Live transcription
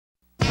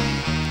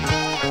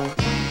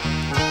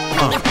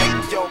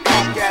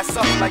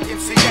something like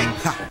NCA.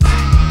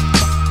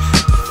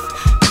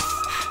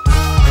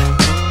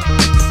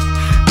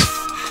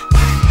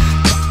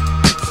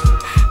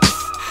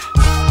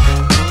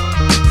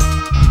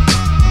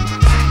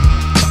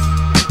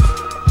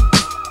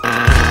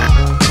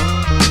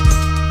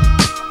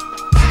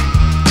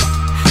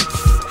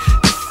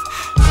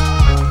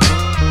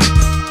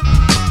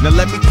 Now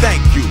let me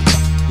thank you.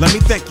 Let me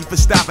thank you for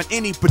stopping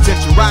any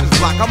potential riders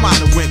block I might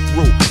have went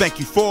through. Thank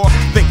you for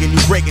thinking you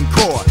breaking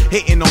core,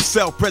 hating on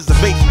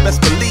self-preservation.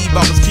 Best believe I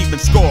was keeping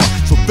score.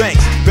 So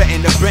thanks,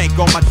 betting the bank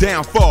on my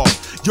downfall.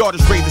 Y'all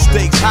just raised the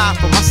stakes high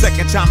for my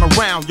second time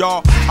around,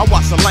 y'all. I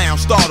watched the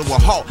lounge start to a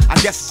halt. I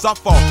guess it's our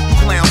fault. You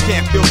clowns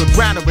can't feel the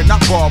ground or in our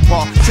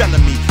ballpark.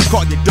 Telling me,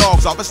 call your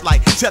dogs off. It's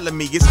like telling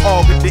me it's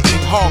all good to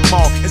eat hog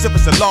maw. As if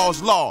it's a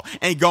law's law.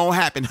 Ain't gonna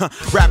happen, huh?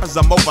 Rappers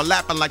I'm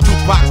overlapping like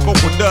Tupac's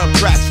vocal dub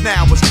tracks.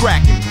 Now it's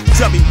cracking.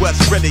 Tell me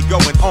what's really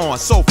going on.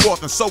 So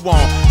forth and so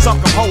on. Some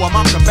come hoe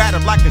I'm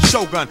combative like a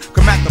shogun.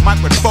 Come at the mic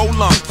with full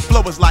lung.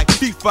 Flow is like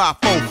FIFA,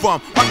 full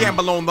fun. I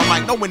gamble on the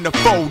mic, know when to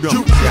fold them.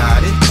 You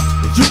got it.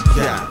 You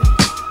got it,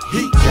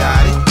 he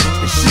got it,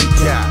 and she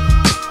got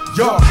it.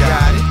 Y'all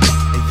got it,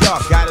 and y'all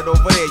got it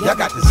over there. Y'all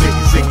got the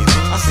ziggies.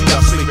 I see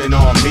y'all sleeping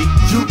on me.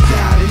 You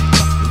got it,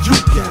 and you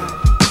got it.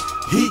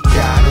 He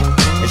got it,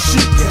 and she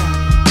got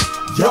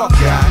it. Y'all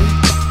got it,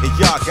 and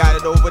y'all got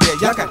it over there.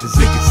 Y'all got the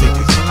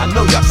ziggies. I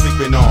know y'all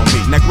sleeping on me.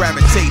 Now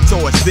gravitate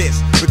towards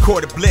this.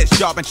 Recorded bliss.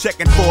 Y'all been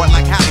checking for it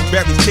like Halle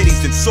Berry's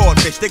titties and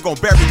swordfish. They gon'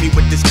 bury me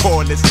with this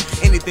cordless.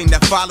 Anything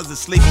that follows is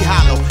sleepy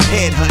hollow.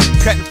 Head hunting,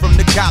 cutting from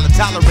the collar,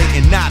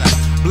 tolerating nada.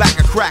 Black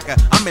or cracker,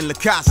 I'm in La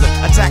Casa.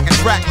 Attacking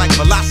track like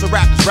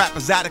velociraptors,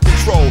 rappers out of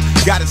control.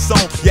 Got it sewn,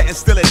 yet and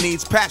still it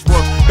needs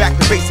patchwork. Back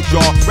to basics,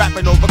 y'all,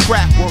 rapping over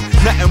craft work.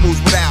 Nothing moves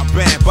without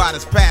band by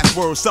this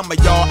password. Some of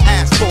y'all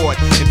ask for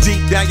it, and deep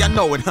down y'all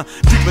know it, huh?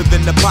 Deeper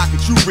than the pocket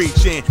you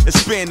reach in. The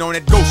spin on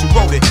that ghost who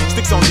wrote it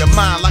sticks on your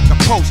mind like a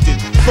post-it.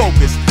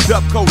 Focus,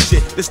 dub coat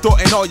shit,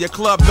 distorting all your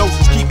club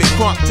notions. Keep it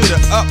crunk to the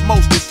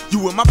utmostest.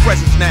 You in my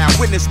presence now,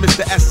 witness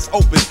Mr. S's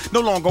opus.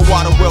 No longer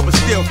water well, but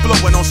still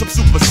flowing on some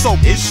super soap.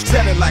 It's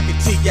like a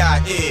T.I.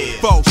 is.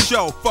 Faux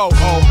show, faux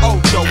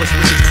Ojo, it's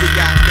with the 3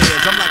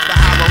 eyes. I'm like the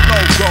Haro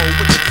logo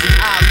with the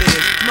 3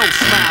 eyelids. No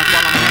smiles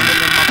while I'm